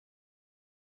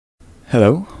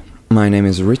Hello, my name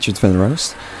is Richard van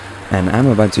Roost and I'm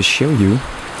about to show you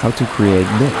how to create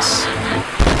this.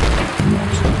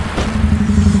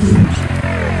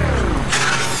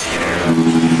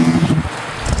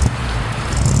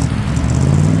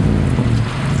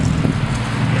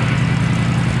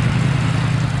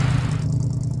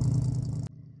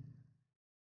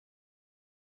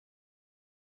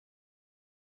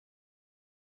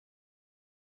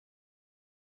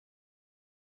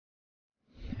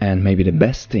 And maybe the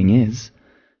best thing is,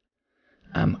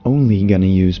 I'm only gonna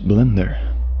use Blender.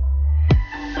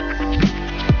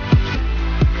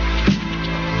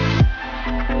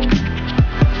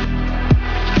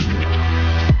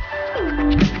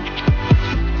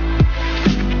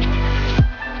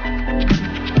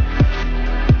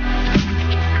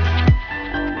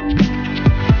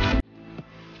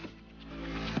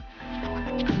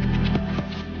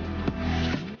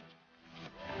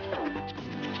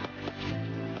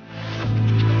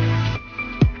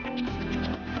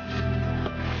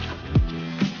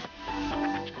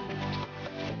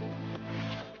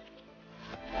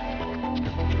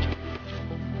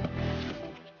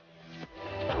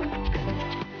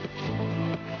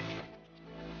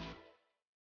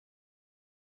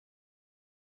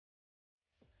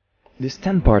 This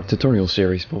 10-part tutorial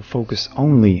series will focus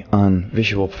only on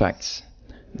visual effects.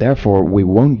 Therefore, we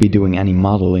won't be doing any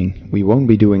modeling, we won't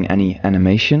be doing any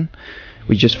animation,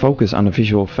 we just focus on the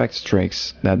visual effects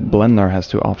tricks that Blender has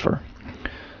to offer,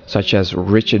 such as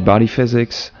rigid body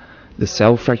physics, the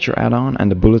cell fracture add-on and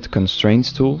the bullet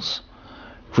constraints tools,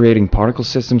 creating particle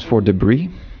systems for debris,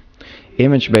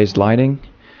 image-based lighting,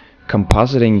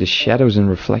 compositing the shadows and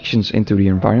reflections into the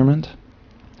environment,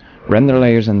 render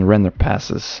layers and render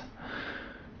passes.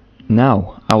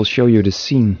 Now I will show you the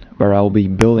scene where I'll be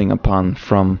building upon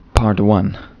from part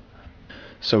 1.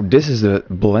 So this is the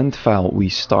blend file we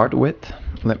start with.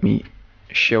 Let me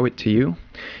show it to you.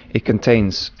 It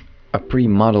contains a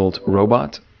pre-modeled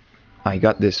robot. I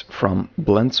got this from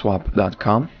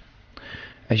blendswap.com.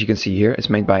 As you can see here, it's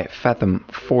made by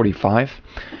Fathom45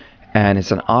 and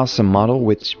it's an awesome model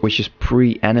which is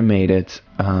pre-animated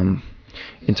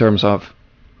in terms of,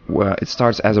 well, it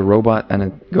starts as a robot and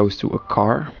it goes to a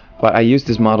car. But I used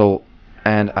this model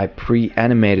and I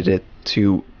pre-animated it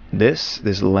to this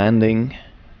landing.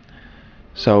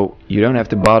 So you don't have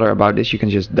to bother about this, you can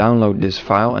just download this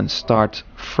file and start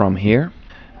from here.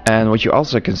 And what you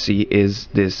also can see is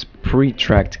this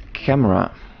pre-tracked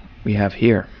camera we have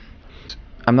here.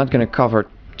 I'm not going to cover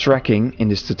tracking in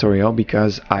this tutorial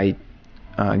because I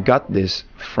got this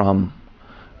from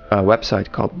a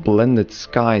website called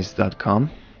blendedskies.com,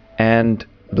 and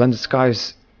Blended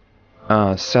Skies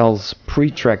sells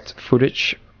pre-tracked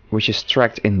footage which is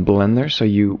tracked in Blender. So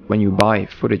when you buy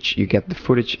footage, you get the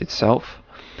footage itself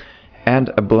and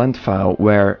a blend file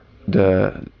where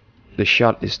the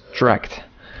shot is tracked.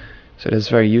 So that's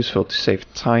very useful to save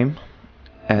time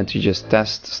and to just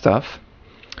test stuff.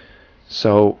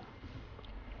 So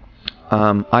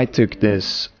I took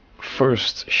this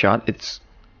first shot.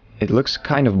 It looks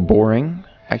kind of boring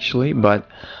actually, but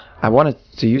I wanted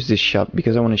to use this shot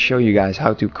because I want to show you guys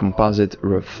how to composite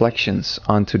reflections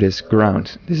onto this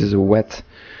ground. This is a wet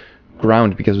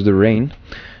ground because of the rain,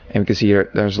 and we can see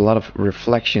here there's a lot of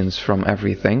reflections from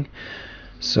everything.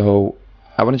 So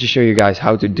I wanted to show you guys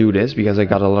how to do this because I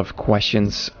got a lot of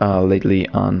questions lately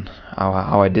on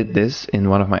how I did this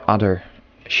in one of my other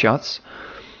shots.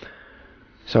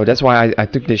 So that's why I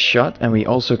took this shot, and we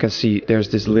also can see there's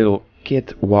this little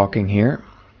kid walking here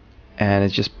and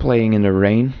it's just playing in the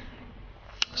rain.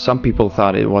 Some people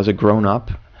thought it was a grown-up,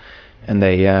 and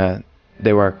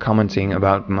they were commenting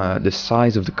about the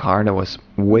size of the car that was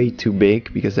way too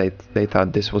big because they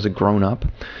thought this was a grown-up.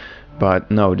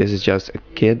 But no, this is just a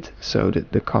kid, so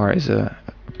the car is a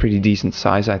pretty decent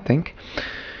size, I think.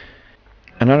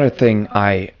 Another thing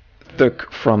I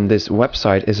took from this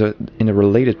website is in the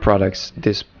related products,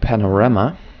 this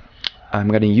panorama. I'm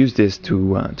going to use this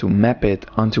to map it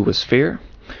onto a sphere,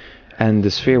 and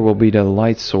the sphere will be the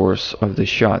light source of the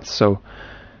shot. So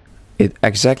it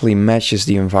exactly matches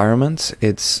the environment.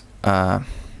 It's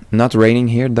not raining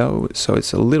here though, so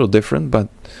it's a little different, but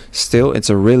still it's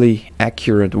a really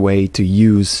accurate way to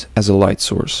use as a light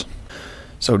source.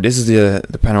 So this is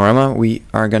the panorama we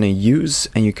are going to use,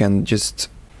 and you can just,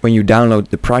 when you download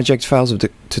the project files of the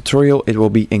tutorial, it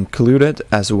will be included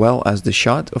as well as the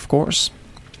shot, of course.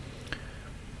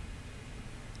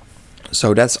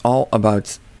 So that's all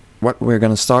about what we're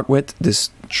gonna start with.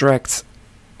 This tracked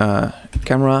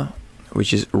camera,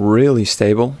 which is really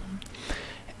stable,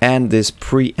 and this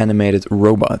pre-animated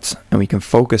robot, and we can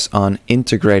focus on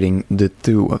integrating the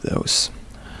two of those.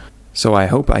 So I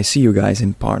hope I see you guys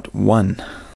in part 1.